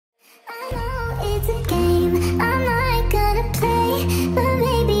it's a game. I'm not gonna play, but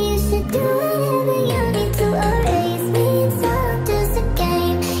maybe you should do whatever you need to erase me. It's all just a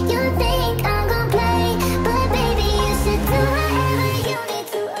game. You think I'm gonna play, but maybe you should do whatever you need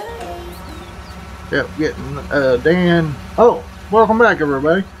to erase me. Yep, getting Dan. Oh, welcome back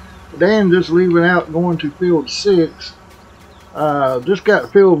everybody. Dan just leaving out, going to field 6. Just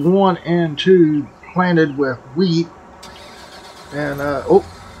got field 1 and 2 planted with wheat. And oh,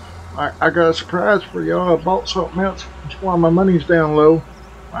 I got a surprise for y'all. I bought something else. That's why my money's down low.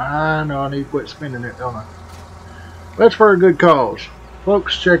 I know I need to quit spending it, don't I? That's for a good cause.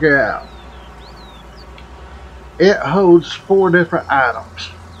 Folks, check it out. It holds 4 different items.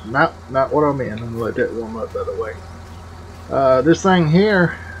 Not what I meant. I'm gonna let that warm up by the way. This thing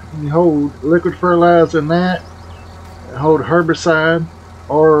here, you hold liquid fertilizer in that, and hold herbicide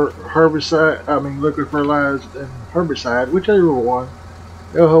or herbicide. I mean liquid fertilizer and herbicide, whichever one.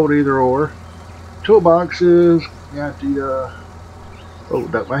 They'll hold either or. Toolboxes. Got the oh,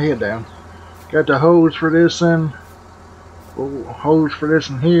 duck my head down. Got the hose for this and hose for this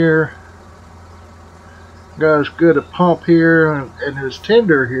and here. Got as good a pump here, and his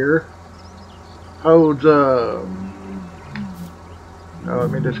tender here holds let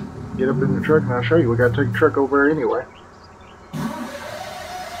me just get up in the truck and I'll show you. We gotta take the truck over there anyway.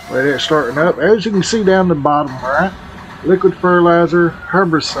 Let it starting up. As you can see down the bottom right, liquid fertilizer,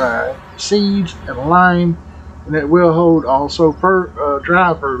 herbicide, seeds, and lime, and it will hold also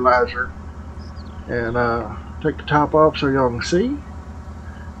dry fertilizer. And take the top off so y'all can see.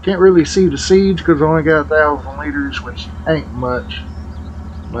 Can't really see the seeds because I only got 1,000 liters, which ain't much.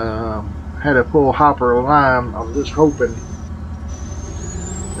 Had a full hopper of lime. I'm just hoping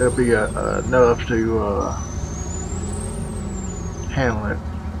it'll be enough to handle it.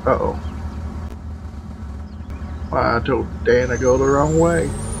 Uh-oh. I told Dan to go the wrong way.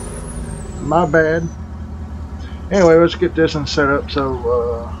 My bad. Anyway, let's get this one set up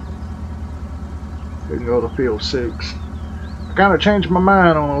so we can go to field 6. I kind of changed my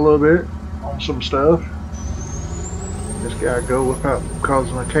mind on a little bit on some stuff. Just gotta go without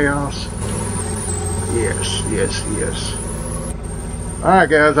causing a chaos. Yes, yes, yes. Alright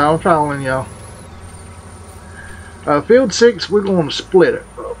guys, I'm following y'all. Field 6, we're going to split it,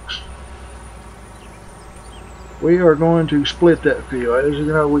 folks. We are going to split that field. As you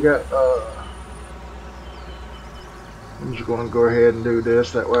know, we got, I'm just going to go ahead and do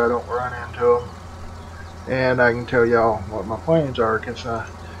this, that way I don't run into them. And I can tell y'all what my plans are since I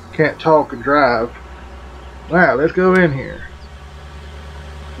can't talk and drive. Alright, let's go in here.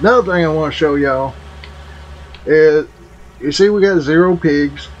 Another thing I want to show y'all is, you see we got 0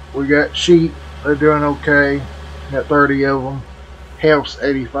 pigs. We got sheep, they're doing okay. Got 30 of them. Health's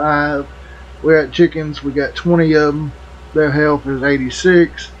 85. We got chickens, we got 20 of them. Their health is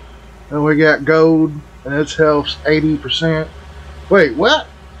 86. And we got gold, and its health's 80%. Wait, what?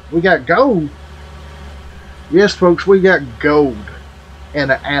 We got gold? Yes, folks, we got gold in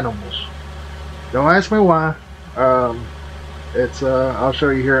the animals. Don't ask me why. I'll show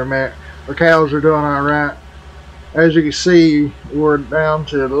you here in a minute. The cows are doing alright. As you can see, we're down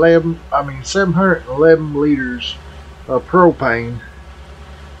to 711 liters of propane,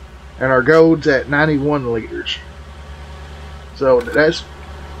 and our gold's at 91 liters. So that's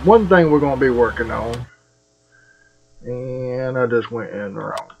one thing we're going to be working on. And I just went in the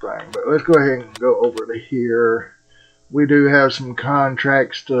wrong thing, but let's go ahead and go over to here. We do have some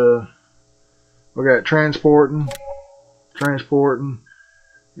contracts to. We got transporting,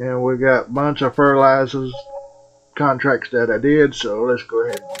 and we got a bunch of fertilizers contracts that I did. So let's go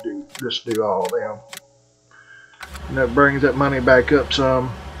ahead and do all of them. And that brings that money back up some.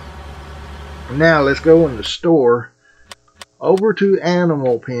 Now let's go in the store over to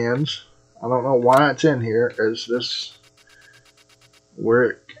animal pens. I don't know why it's in here. Is this where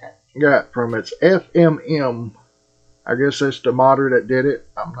it got from? It's FMM. I guess that's the modder that did it.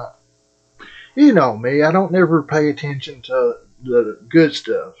 I'm not. You know me. I don't never pay attention to the good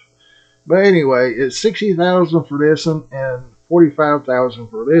stuff. But anyway, it's 60,000 for this one and 45,000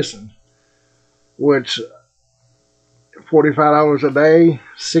 for this one, which $45 a day,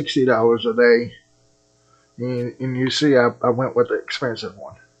 $60 a day. And you see, I went with the expensive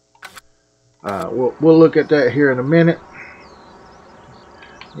one. We'll look at that here in a minute.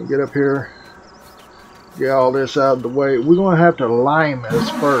 Get up here, get all this out of the way. We're going to have to lime this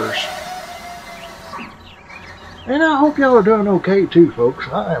first. And I hope y'all are doing okay too, folks.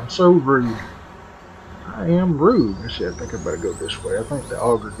 I am so rude. I am rude. Let's see, I think I better go this way. I think the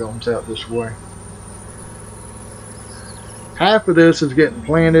auger comes out this way. Half of this is getting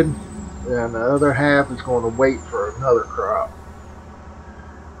planted, and the other half is going to wait for another crop.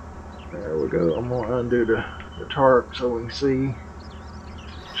 There we go. I'm going to undo the tarp so we can see.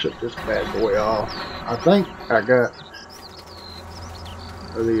 Shut this bad boy off. I think I got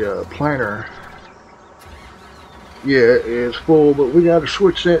the planter. Yeah, it is full, but we got to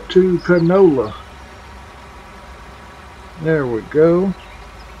switch that to canola. There we go.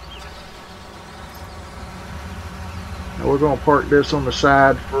 Now we're going to park this on the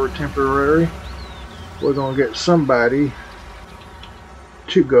side for temporary. We're going to get somebody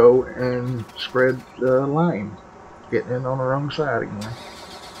to go and spread the lime. Getting in on the wrong side again.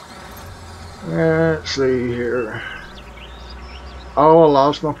 Let's see here. Oh, I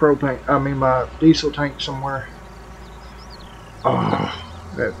lost my propane. I mean my diesel tank somewhere. Oh,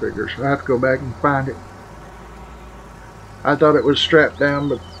 that figures. I have to go back and find it. I thought it was strapped down,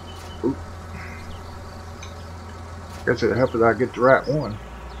 but oops. Guess it helped that I get the right one.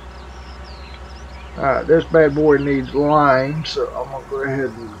 Alright, this bad boy needs lime, so I'm going to go ahead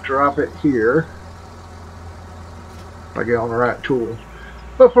and drop it here. If I get on the right tool.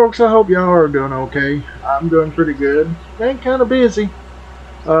 But folks, I hope y'all are doing okay. I'm doing pretty good. Been kind of busy.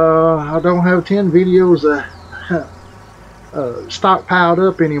 I don't have 10 videos stockpiled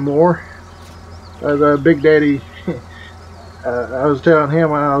up anymore. Big Daddy, I was telling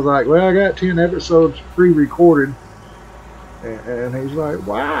him, I was like, well, I got 10 episodes pre-recorded. And he's like,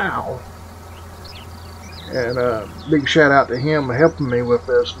 wow. And big shout out to him helping me with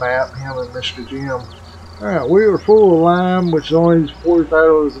this map, him and Mr. Jim. Alright, we are full of lime, which is only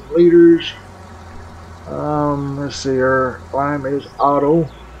 40,000 liters. Let's see, our lime is auto.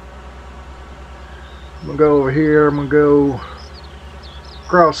 I'm going to go over here, I'm going to go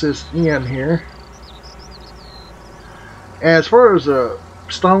across this end here. And as far as the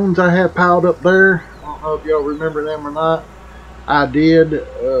stones I have piled up there, I don't know if y'all remember them or not. I did,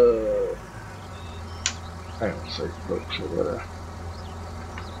 hang on a second, folks, I gotta,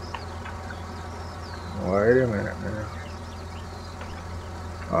 wait a minute now.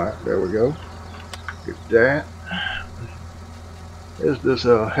 Alright, there we go. Get that. This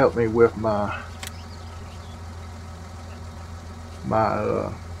will help me with my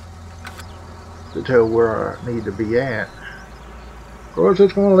to tell where I need to be at. Of course,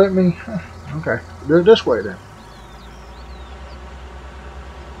 it's going to let me. Okay, do it this way then.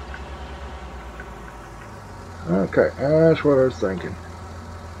 Okay, that's what I was thinking.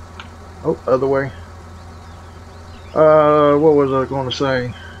 Oh, other way. What was I going to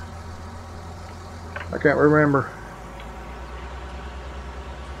say? I can't remember.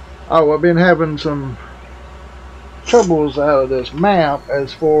 Oh, I've been having some troubles out of this map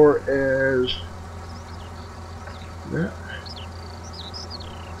as far as that.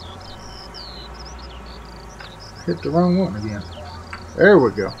 Hit the wrong one again. There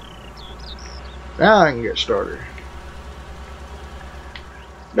we go. Now I can get started.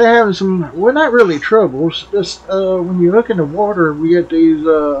 They're having some, well, not really troubles. Just when you look in the water, we get these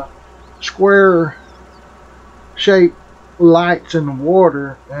square shaped lights in the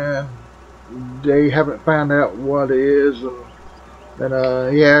water, and they haven't found out what it is.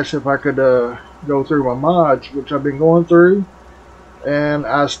 And he asked if I could go through my mods, which I've been going through, and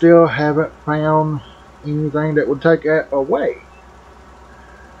I still haven't found anything that would take that away.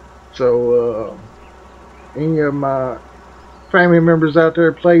 So any of my family members out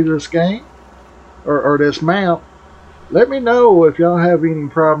there play this game or this map, let me know if y'all have any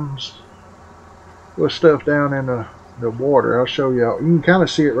problems with stuff down in the water. I'll show y'all. You can kind of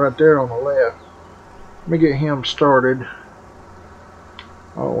see it right there on the left. Let me get him started.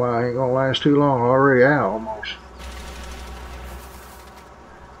 Oh wow, ain't gonna last too long. Already out almost.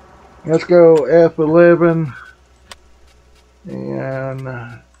 Let's go F11,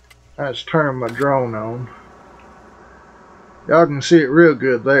 and that's turning my drone on. Y'all can see it real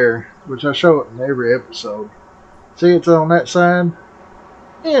good there, which I show it in every episode. See, it's on that side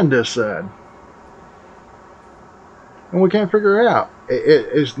and this side, and we can't figure it out.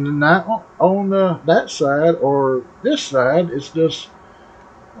 It's not on that side or this side. It's just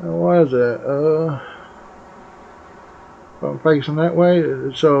what is it? If I'm facing that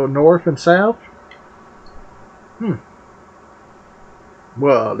way, so north and south.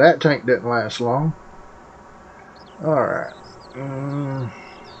 Well, that tank didn't last long. Alright.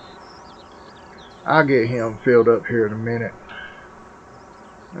 I'll get him filled up here in a minute.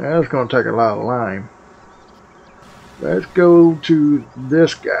 That's going to take a lot of lime. Let's go to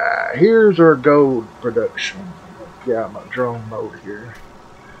this guy. Here's our gold production. Get out my drone mode here.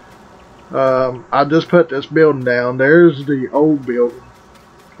 I just put this building down. There's the old building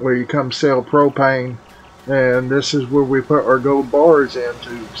where you come sell propane, and this is where we put our gold bars in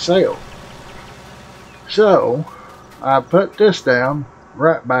to sell. So I put this down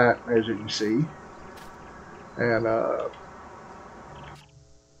right by it, as you can see. And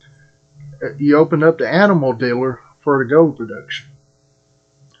you open up the animal dealer for the gold production.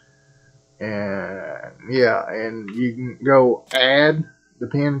 And yeah, and you can go add. The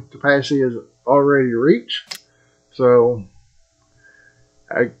pen capacity is already reached. So,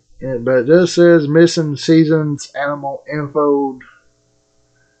 but it just says missing seasons, animal info,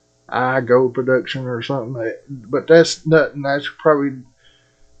 gold production or something. But that's nothing. That's probably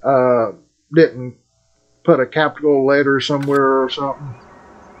didn't put a capital letter somewhere or something.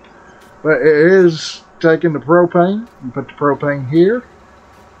 But it is taking the propane. You put the propane here.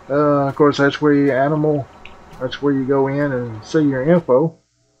 Of course, that's where you that's where you go in and see your info.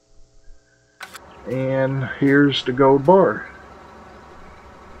 And here's the gold bar.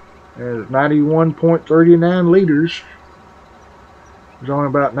 And it's 91.39 liters. There's only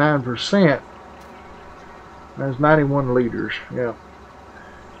about 9%. That's 91 liters. Yeah.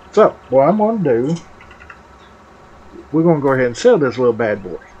 So, what I'm going to do, we're going to go ahead and sell this little bad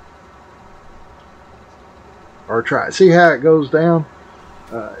boy. Or try it. See how it goes down?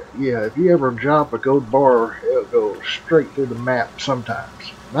 Yeah, if you ever drop a gold bar, it'll go straight through the map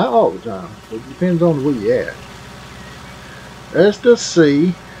sometimes. Not all the time. It depends on where you're at. Let's just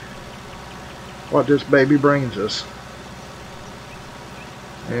see what this baby brings us.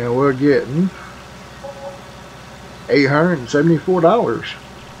 And we're getting $874.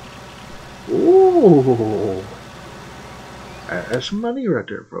 Ooh. That's some money right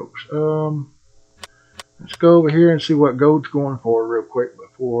there, folks. Let's go over here and see what gold's going for real quick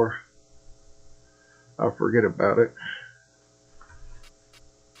before I forget about it.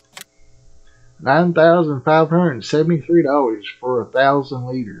 $9,573 for 1,000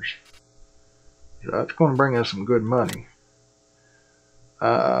 liters. So that's going to bring us some good money.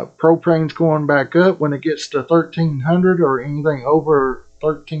 Propane's going back up when it gets to 1,300 or anything over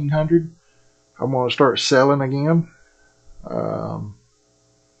 1,300. I'm going to start selling again.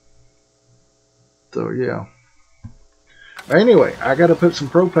 So yeah. Anyway, I got to put some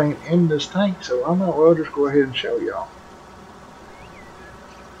propane in this tank, so I might well just go ahead and show y'all.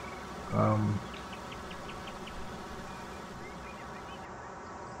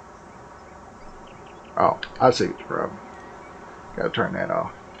 Oh, I see the problem. Got to turn that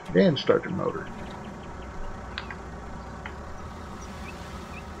off. Then start the motor.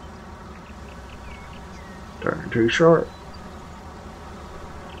 Turn it too sharp.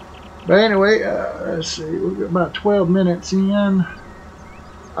 But anyway, let's see, we've got about 12 minutes in.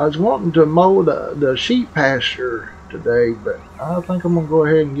 I was wanting to mow the sheep pasture today, but I think I'm going to go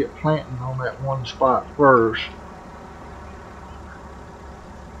ahead and get planting on that one spot first.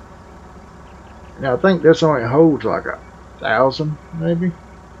 Now I think this only holds like 1,000 maybe.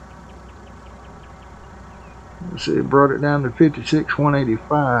 Let's see, it brought it down to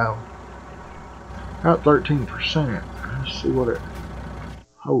 56,185. About 13%. Let's see what it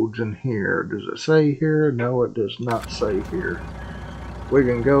holds in here. Does it say here? No, it does not say here. We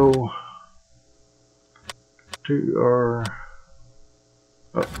can go to our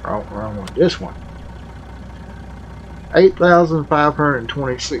wrong one. This one.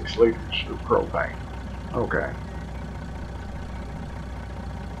 8,526 liters of propane. Okay.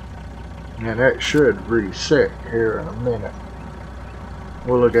 And that should reset here in a minute.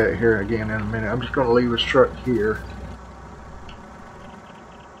 We'll look at it here again in a minute. I'm just going to leave this truck here.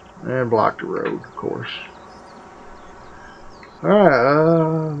 And block the road, of course.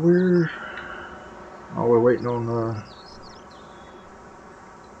 Alright, we're waiting on,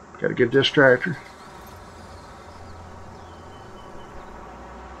 gotta get this tractor.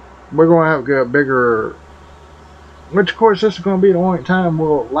 We're going to have a bigger, which of course this is going to be the only time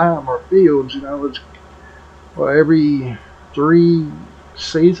we'll lime our fields, you know, it's, well, every 3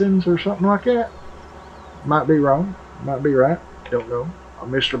 seasons or something like that. Might be wrong, might be right, don't know.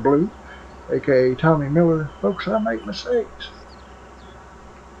 I'm Mr. Blue, aka Tommy Miller. Folks, I make mistakes.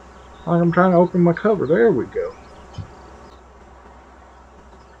 I'm trying to open my cover. There we go.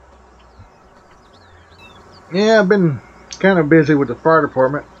 Yeah, I've been kind of busy with the fire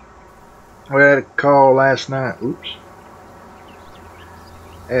department. We had a call last night. Oops.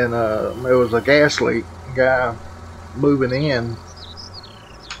 And it was a gas leak. A guy moving in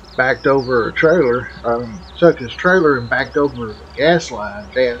backed over a trailer. Took his trailer and backed over the gas line,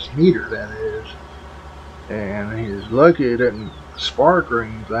 gas meter that is. And he's lucky it didn't spark or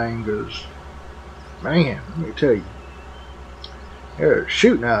anything, because, man, let me tell you, it was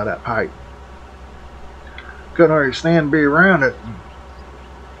shooting out of that pipe. Couldn't hardly stand to be around it.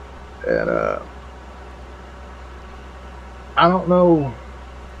 And I don't know.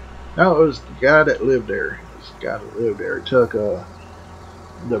 No, it was the guy that lived there. He took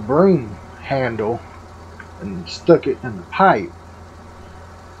the broom handle and stuck it in the pipe,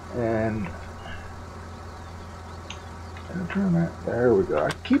 and turn that. There we go.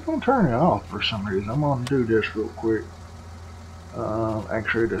 I keep on turning it off for some reason. I'm gonna do this real quick.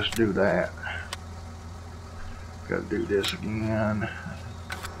 Actually, just do that. Gotta do this again.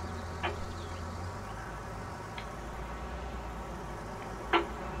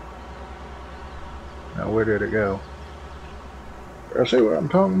 Now, where did it go? I see what I'm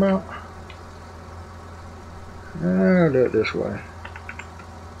talking about. I'll do it this way.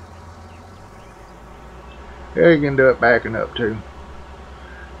 Yeah, you can do it backing up too.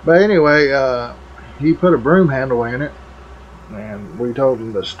 But anyway, he put a broom handle in it, and we told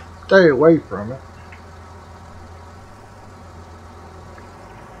him to stay away from it.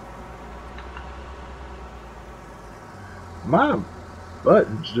 My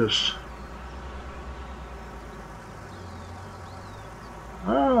buttons just...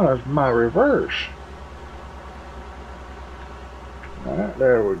 Oh, it's my reverse. Alright,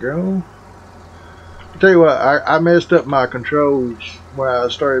 there we go. I'll tell you what, I messed up my controls when I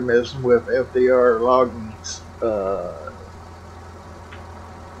started messing with FDR logging's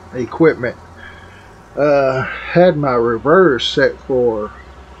equipment. Had my reverse set for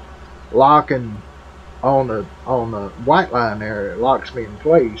locking on the white line there. It locks me in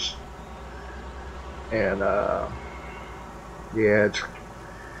place, and yeah, it's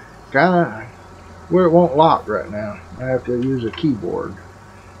kind of where it won't lock right now. I have to use a keyboard.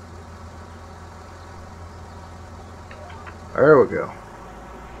 There we go.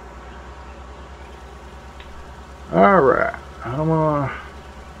 Alright, I'm gonna...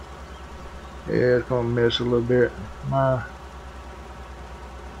 Yeah, it's gonna miss a little bit.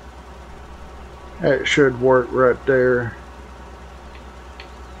 That should work right there.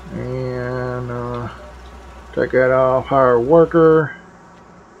 And take that off. Hire a worker.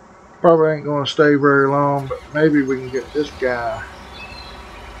 Probably ain't gonna stay very long, but maybe we can get this guy.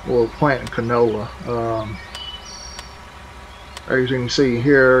 We're planting canola. As you can see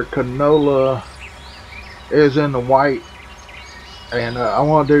here, canola is in the white, and I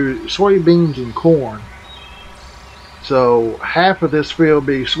want to do soybeans and corn. So half of this field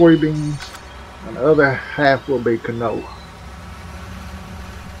will be soybeans, and the other half will be canola.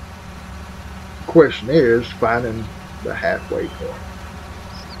 The question is finding the halfway point.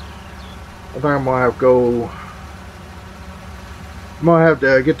 I think I'm gonna have to go. I'm gonna have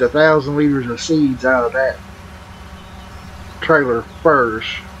to get the 1,000 liters of seeds out of that trailer first,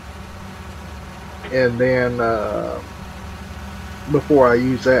 and then before I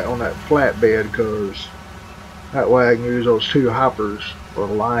use that on that flatbed, because that way I can use those 2 hoppers for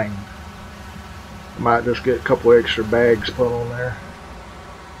the line. I might just get a couple extra bags put on there.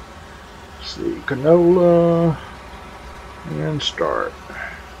 Let's see, canola, and start.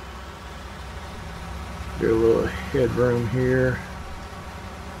 Get a little headroom here.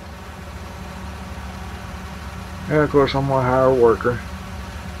 And of course I'm going to hire a worker.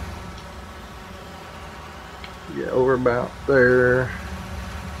 Get over about there.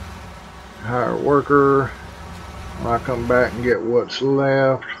 Hire a worker. When I come back and get what's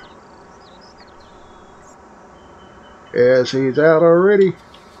left. Yes, he's out already.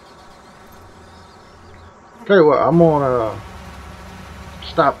 Tell you what, I'm going to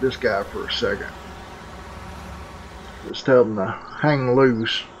stop this guy for a second. Just tell him to hang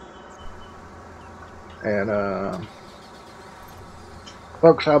loose. And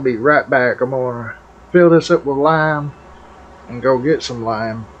folks, I'll be right back. I'm gonna fill this up with lime and go get some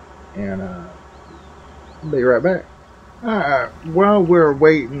lime, and I'll be right back. Alright, while we're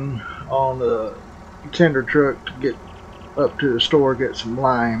waiting on the tender truck to get up to the store, get some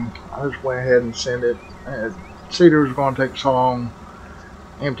lime, I just went ahead and sent it. Cedar was going to take so long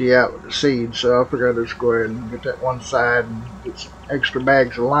empty out with the seeds, so I figured I'd just go ahead and get that one side and get some extra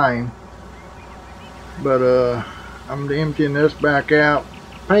bags of lime. But I'm emptying this back out.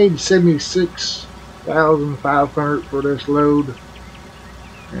 Paid $76,500 for this load,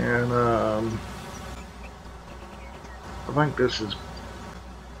 and I think this is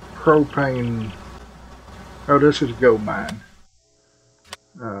propane. Oh, this is gold mine.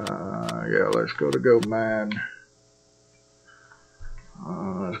 Yeah, let's go to gold mine.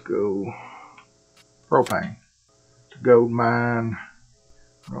 Let's go propane. To gold mine.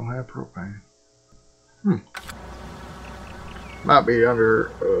 I don't have propane. Might be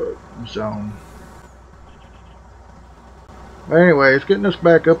under zone. But anyway, it's getting us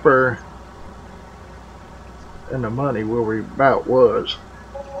back up there in the money where we about was.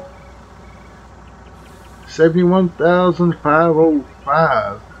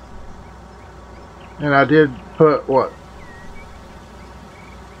 71,505. And I did put what?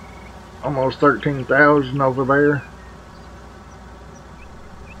 almost 13,000 over there.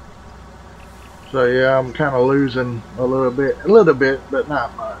 So yeah, I'm kind of losing a little bit, but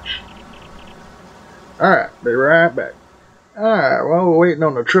not much. Alright, be right back. Alright, while we're waiting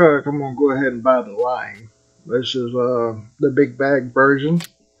on the truck, I'm going to go ahead and buy the line. This is the big bag version.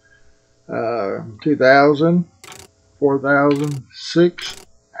 2,000, 4,000, 6,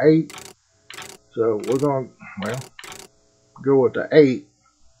 8. So we're going to, well, go with the 8.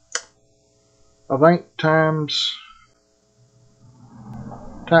 I think times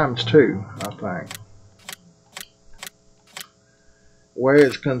 2, I think. Way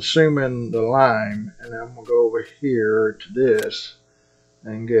it's consuming the lime, and I'm gonna go over here to this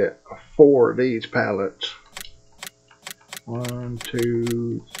and get 4 of these pallets. 1,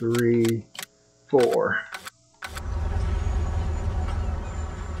 2, 3, 4.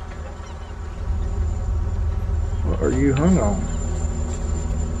 What are you hung on?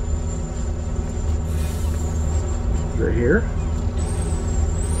 Is it here?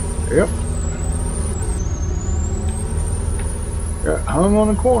 Yep. Got hung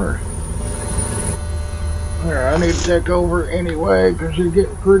on the corner. There, I need to take over anyway because you're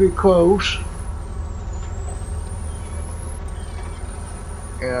getting pretty close.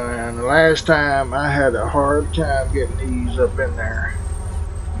 And the last time I had a hard time getting these up in there.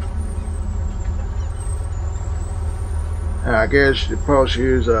 And I guess you're supposed to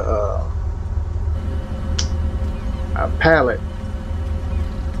use a pallet,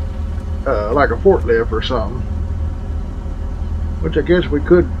 like a forklift or something. Which I guess we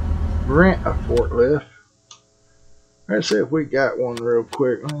could rent a forklift. Let's see if we got one real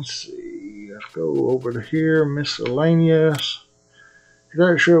quick. Let's see. Let's go over to here. Miscellaneous.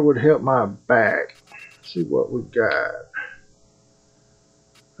 That sure would help my back. Let's see what we got.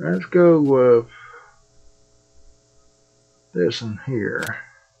 Let's go with this in here.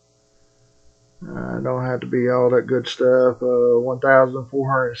 Don't have to be all that good stuff.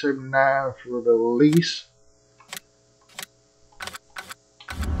 1,479 for the lease.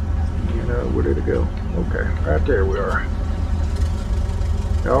 Where did it go? Okay, right there we are.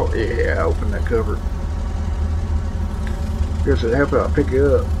 Oh yeah, open that cover. Guess it'll help out pick it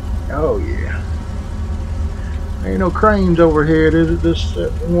up. Oh yeah. Ain't no cranes overhead, is it? This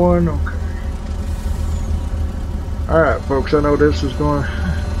one? Okay. Alright folks, I know this is going...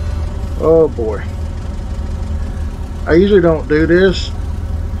 Oh boy. I usually don't do this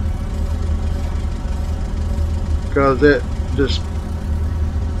because it just...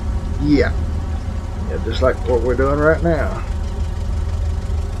 Yeah, just like what we're doing right now.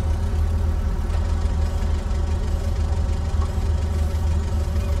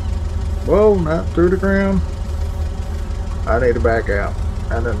 Whoa, not through the ground. I need to back out.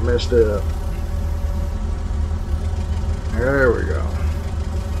 I done messed it up. There we go.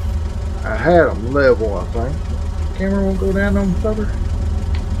 I had them level, I think. Camera won't go down on further.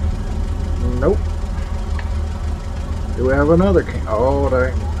 Nope. Do we have another camera? Oh,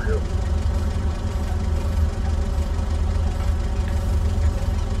 that ain't gonna help.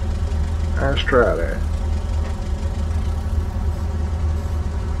 Let's try that.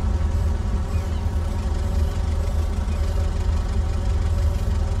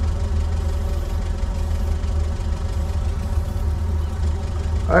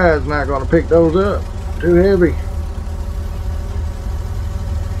 That's not going to pick those up. Too heavy.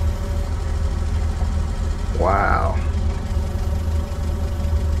 Wow.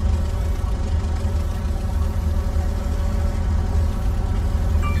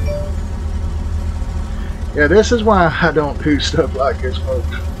 Yeah, this is why I don't do stuff like this, folks.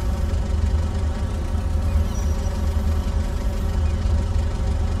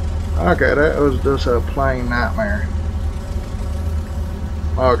 Okay, that was just a plain nightmare.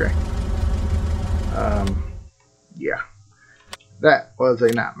 Okay. Yeah. That was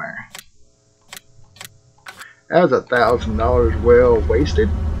a nightmare. That was $1,000 well wasted.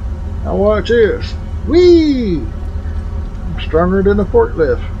 Now watch this. Whee! I'm stronger than a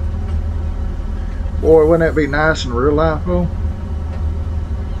forklift. Boy, wouldn't that be nice in real life though?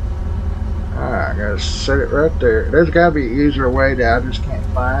 Alright, I gotta set it right there. There's gotta be an easier way that I just can't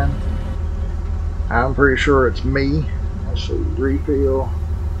find. I'm pretty sure it's me. Let's see, refill.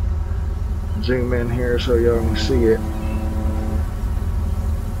 Zoom in here so y'all can see it.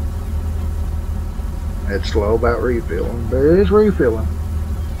 It's slow about refilling, but it is refilling.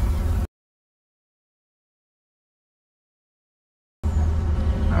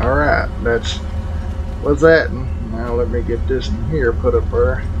 Alright, that's what's that. Now let me get this in here put up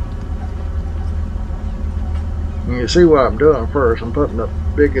there. And you see what I'm doing first. I'm putting the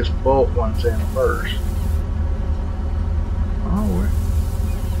biggest bulk ones in first. Oh,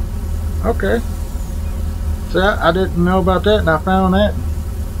 Okay. See, I didn't know about that, and I found that.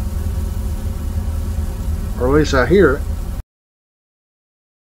 Or at least I hear it.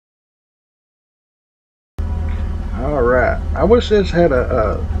 Alright. I wish this had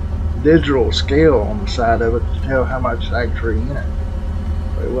a digital scale on the side of it to tell how much is actually in it.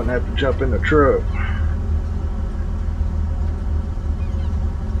 They wouldn't have to jump in the truck.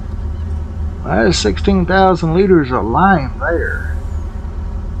 That is 16,000 liters of lime there.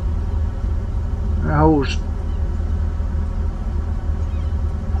 That holds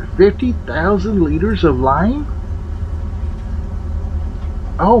 50,000 liters of lime?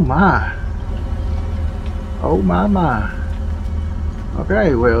 Oh my. Oh my.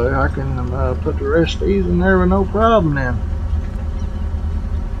 Okay, well I can put the rest of these in there with no problem then.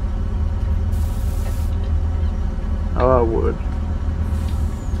 Oh, I would.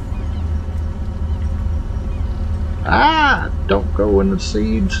 Ah, don't go in the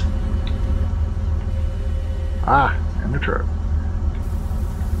seeds. Ah, in the truck.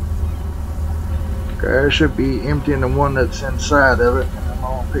 Okay, I should be emptying the one that's inside of it, and I'm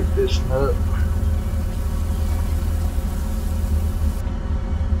gonna pick this one up.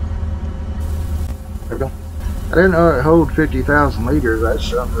 There we go. I didn't know it hold 50,000 liters.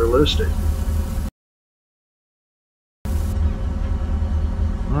 That's unrealistic.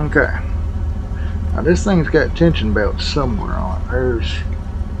 Okay. Now this thing's got tension belts somewhere on it. There's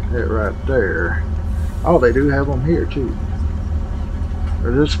it right there. Oh, they do have them here too.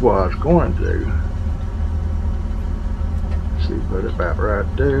 Or this is what I was going to do. Let's see, put it about right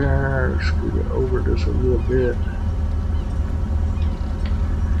there. Scoot it over just a little bit.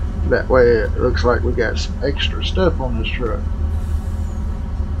 That way it looks like we got some extra stuff on this truck.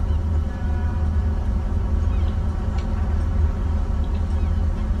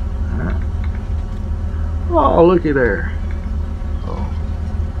 Oh, looky there. Oh.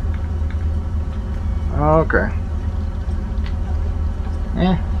 Okay.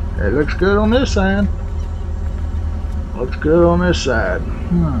 It looks good on this side. Looks good on this side.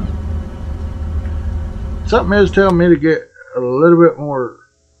 Something is telling me to get a little bit more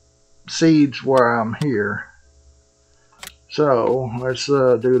seeds where I'm here. So, let's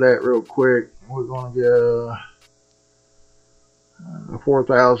do that real quick. We're going to get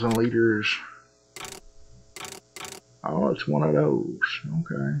 4,000 liters. Oh, it's one of those.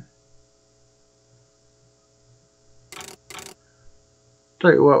 Okay.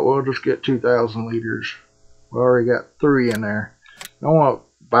 Tell you what, we'll just get 2,000 liters. We already got 3 in there. Don't want to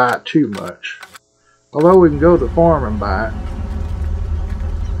buy too much. Although we can go to the farm and buy it.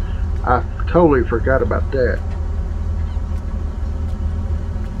 I totally forgot about that.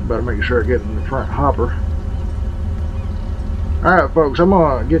 Better make sure I get in the front hopper. Alright folks, I'm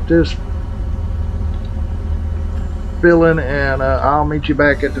going to get this filling, and I'll meet you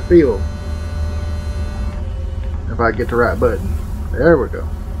back at the field if I get the right button. There we go.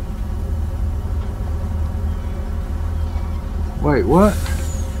 Wait, what?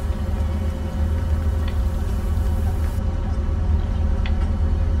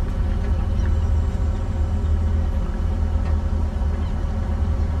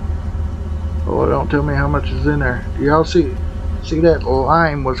 Oh, don't tell me how much is in there. Do y'all see that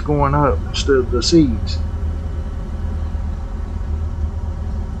lime was going up instead of the seeds?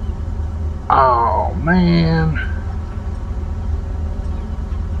 Oh man.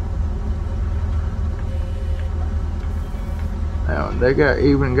 Now they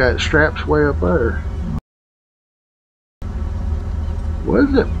even got straps way up there.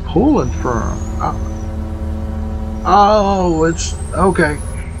 Where's it pulling from? Oh, it's okay.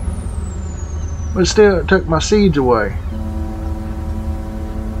 But still, it took my seeds away.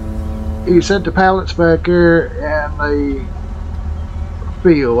 You set the pallets back there and the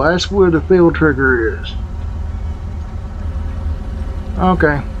field. That's where the field trigger is.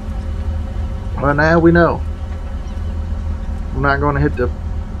 Okay. Well, now we know. I'm not going to hit the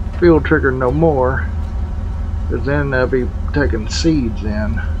field trigger no more, because then they'll be taking seeds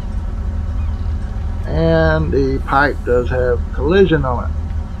in. And the pipe does have collision on it.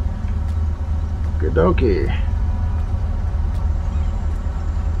 Good dokie.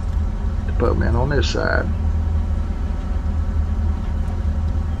 To put them in on this side.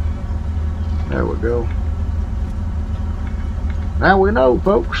 There we go. Now we know,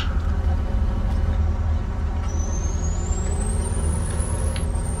 folks.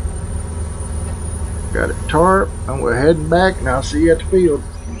 Got it tarp, and we're heading back, and I'll see you at the field.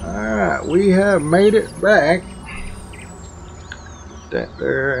 Alright, we have made it back. Get that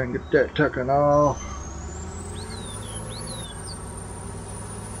there and get that tucking off.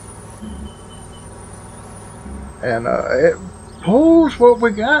 And pulls what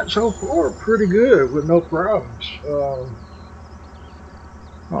we got so far pretty good with no problems. I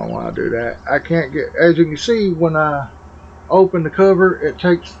don't want to do that. I can't get, as you can see, when I open the cover, it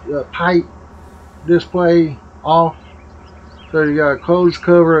takes the pipe display off. So you got to close the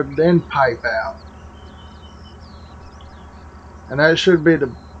cover and then pipe out. And that should be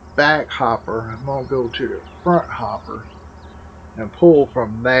the back hopper. I'm going to go to the front hopper and pull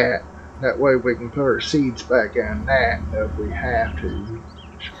from that. That way we can put our seeds back in that if we have to.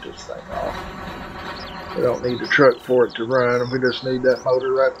 Shut this thing off. We don't need the truck for it to run. We just need that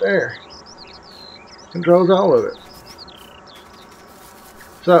motor right there. Controls all of it.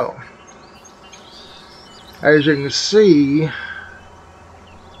 So, as you can see,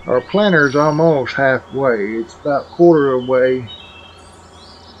 our planter's almost halfway. It's about a quarter of the way.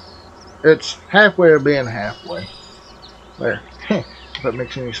 It's halfway of being halfway. There. If that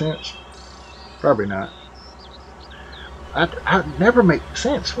makes any sense. Probably not. I never make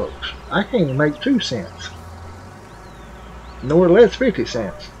sense, folks. I can't even make 2 cents. Nor less 50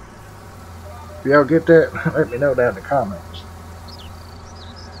 cents. If y'all get that, let me know down in the comments.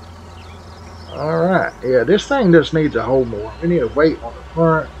 Alright, yeah, this thing just needs a whole more. We need a weight on the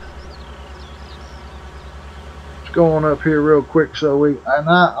front. Let's go on up here real quick and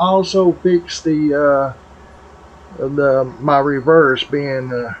I also fixed my reverse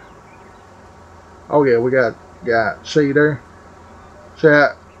being oh yeah, we got see there? See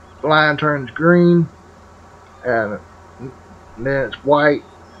that line turns green and then it's white.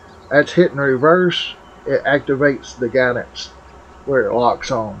 That's hitting reverse. It activates the guidance where it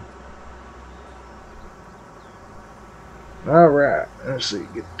locks on. Alright, let's see,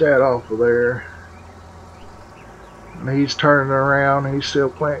 get that off of there. And he's turning around, he's still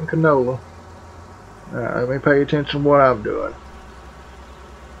planting canola. Let me pay attention to what I'm doing.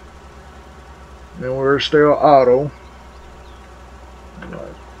 And we're still auto.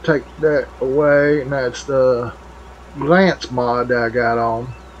 Take that away, and that's the glance mod that I got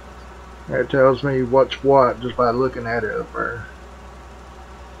on. It tells me what's what just by looking at it up there.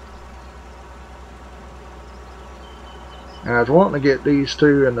 And I was wanting to get these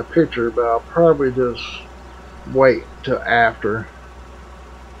two in the picture, but I'll probably just wait till after.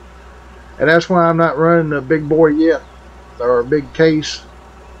 And that's why I'm not running a big boy yet, or a big case,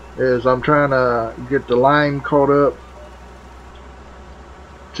 is I'm trying to get the lime caught up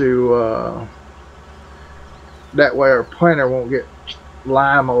to that way our planter won't get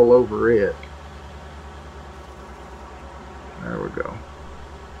lime all over it. There we go.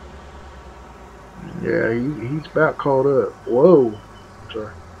 Yeah, he's about caught up. Whoa, it's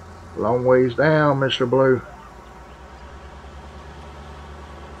a long ways down, Mr. Blue.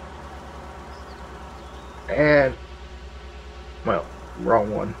 And, well,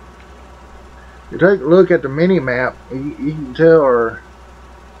 wrong one. You take a look at the mini map, you can tell our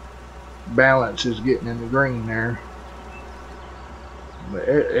balance is getting in the green there. But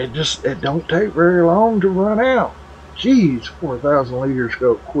it don't take very long to run out. Jeez, 4,000 liters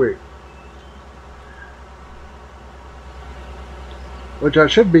go quick. Which I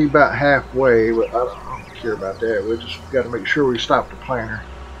should be about halfway, but I don't care about that. We just got to make sure we stop the planter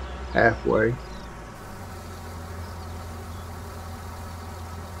halfway.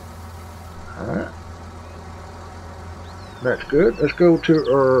 Alright. That's good. Let's go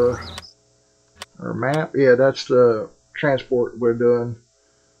to our map. Yeah, that's the transport we're doing.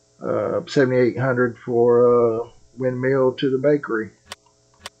 7,800 for windmill to the bakery.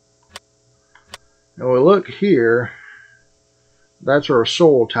 And we'll look here. That's our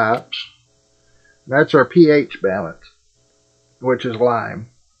soil types. That's our pH balance, which is lime.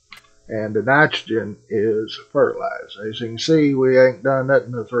 And the nitrogen is fertilizer. As you can see, we ain't done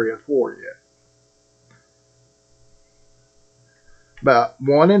nothing to 3 and 4 yet. About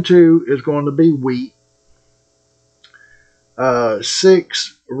 1 and 2 is going to be wheat.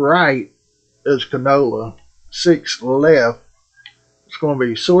 6 right is canola. 6 left is going to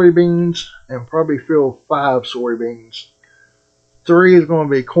be soybeans, and probably fill 5 soybeans. 3 is going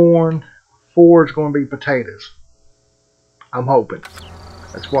to be corn. 4 is going to be potatoes. I'm hoping.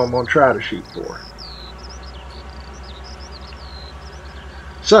 That's what I'm going to try to shoot for.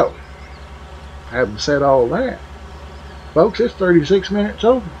 So, having said all that, folks, it's 36 minutes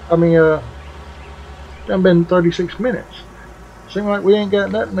over. I mean, it's been 36 minutes. Seems like we ain't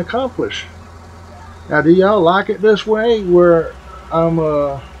got nothing accomplished. Now, do y'all like it this way, where I'm,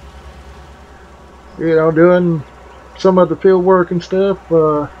 you know, doing some of the field work and stuff?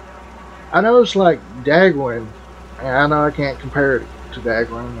 I know it's like daggling, and I know I can't compare it to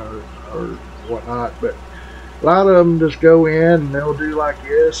daggling or whatnot, but a lot of them just go in and they'll do like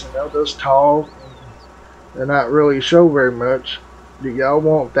this, and they'll just talk. and not really show very much. Do y'all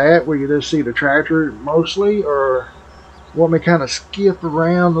want that where you just see the tractor mostly, or want me to kind of skip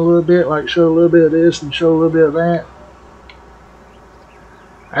around a little bit, like show a little bit of this and show a little bit of that?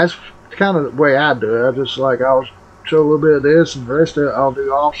 That's kind of the way I do it. I just like, I'll show a little bit of this and the rest of it I'll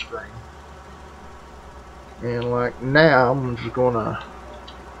do off screen. And like now I'm just gonna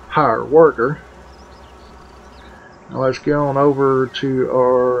hire a worker. Now let's go on over to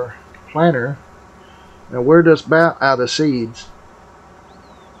our planter. Now we're just about out of seeds.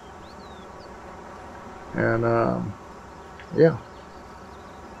 And yeah,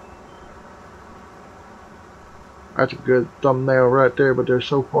 that's a good thumbnail right there, but they're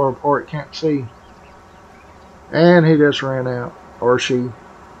so far apart can't see. And he just ran out, or she. I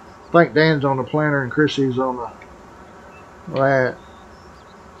think Dan's on the planter and Chrissy's on the lat.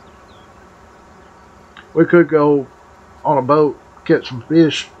 We could go on a boat, catch some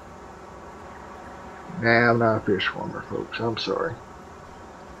fish. Nah, I'm not a fish farmer, folks. I'm sorry.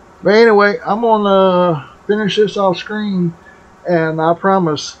 But anyway, I'm gonna finish this off screen, and I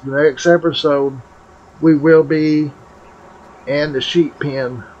promise the next episode we will be in the sheep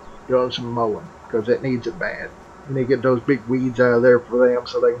pen doing some mowing, because it needs it bad. We need to get those big weeds out of there for them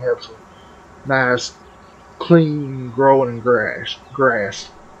so they can have some nice, clean growing grass. Try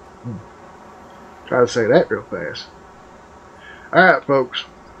to say that real fast. Alright, folks.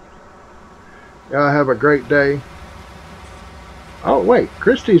 Y'all have a great day. Oh, wait.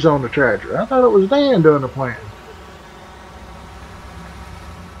 Christy's on the tractor. I thought it was Dan doing the planting.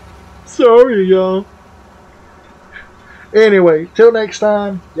 Sorry, y'all. Anyway, till next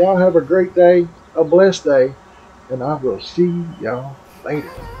time, y'all have a great day, a blessed day, and I will see y'all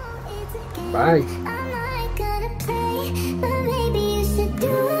later. Bye. I'm not gonna pray, but maybe you should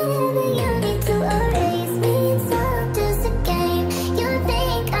do it.